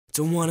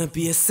Don't wanna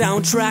be a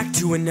soundtrack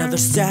to another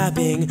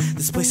stabbing.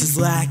 This place is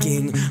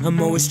lacking, I'm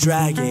always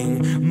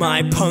dragging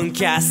my punk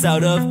ass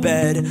out of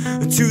bed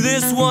to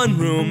this one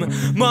room,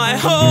 my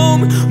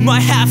home,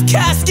 my half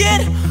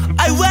casket.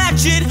 I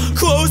latch it,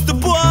 close the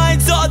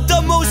blinds on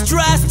the most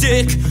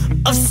drastic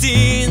of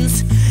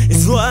scenes.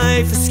 Is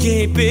life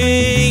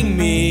escaping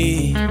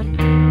me?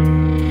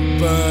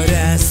 But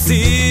I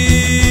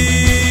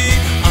see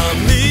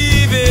I'm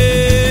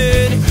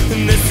leaving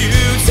unless you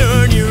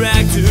turn your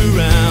act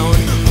around.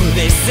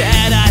 They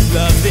said I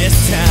love this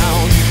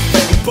town,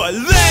 but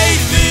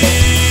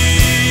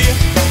lately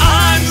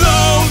I'm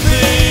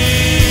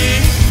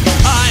lonely.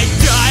 I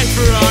die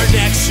for our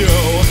next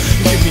show.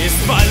 Give me a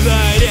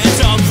spotlight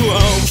and I'll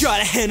glow.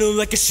 Gotta handle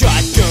like a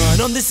shotgun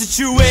on this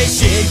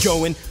situation,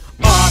 going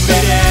off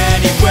at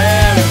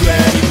anywhere or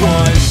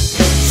anyone.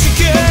 She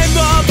came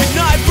up and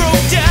I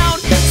broke down,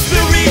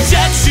 spill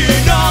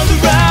rejection all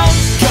around.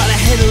 Gotta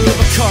handle a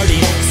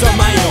Bacardi, start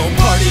my own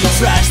party,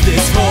 trash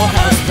this whole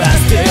house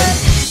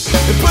bastard.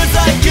 It puts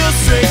like guilt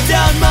straight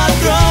down my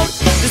throat.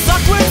 This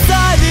awkward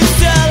silence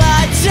till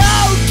I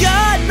choke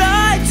on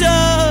my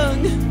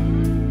tongue.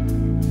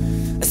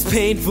 As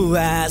painful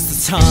as the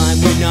time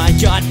when I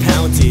got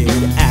pounded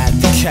at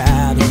the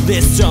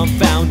catalyst,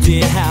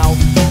 dumbfounded how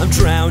I'm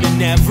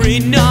drowning every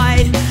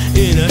night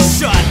in a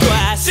shot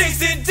glass.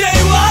 Chasing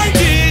daylight,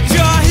 did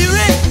you hear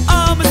it?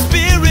 I'm a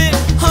spirit,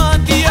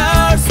 haunt the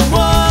hours from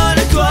 1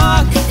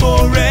 o'clock to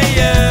 4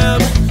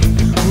 a.m.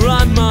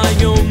 I'm my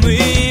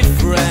only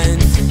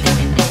friend.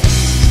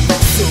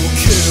 So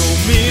kill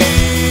me,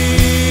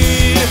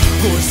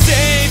 or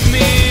save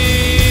me,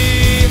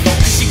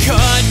 'cause she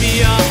cut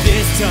me off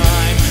this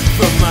time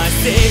from my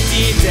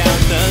safety down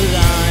the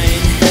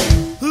line.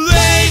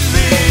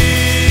 Lately,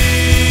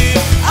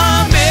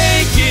 I'm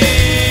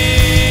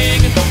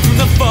aching from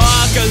the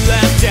fuck I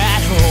left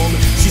at home.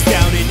 She's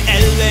down in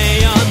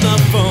LA on the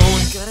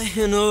phone. Gotta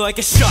handle like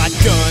a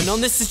shotgun on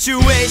this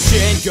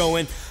situation,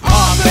 going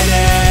off at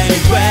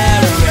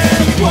anywhere or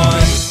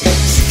anyone.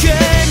 She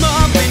came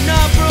up and I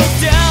broke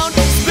down,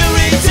 spill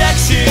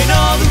rejection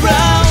all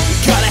around.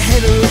 Gotta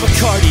handle a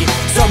Bacardi,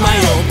 start my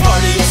own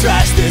party,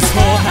 trash this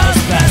whole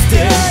house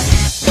bastard.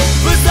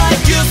 But I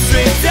guilt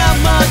straight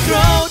down my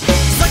throat.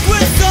 It's like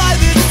we're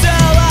silent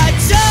till I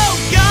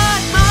choke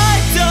on my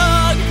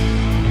tongue.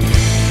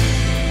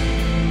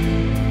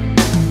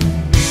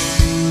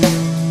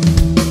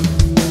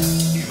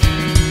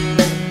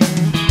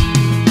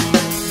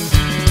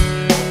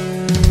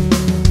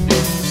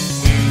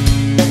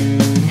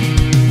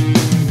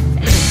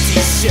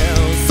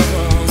 Shells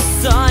fall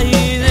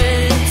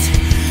silent.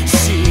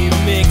 She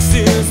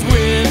mixes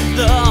with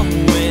the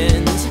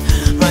wind.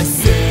 I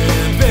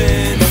sip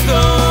in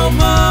slow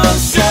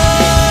motion.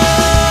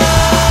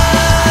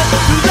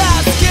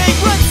 Last cake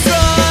runs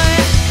dry.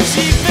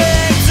 She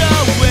fades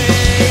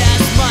away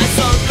as my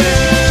song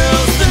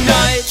fills the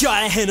night.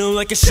 Gotta handle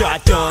like a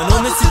shotgun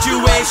on the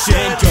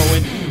situation,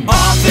 going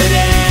off at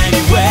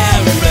anywhere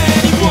or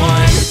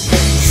anyone.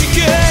 She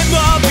came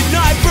up and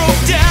I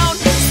broke down,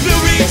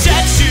 spill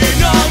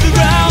rejection all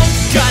around.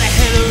 Gotta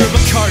handle a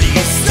Bacardi,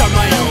 start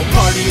my own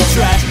party,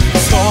 trash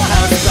this whole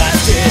house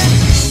blasted.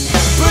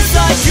 First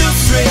I kill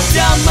straight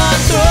down my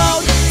throat.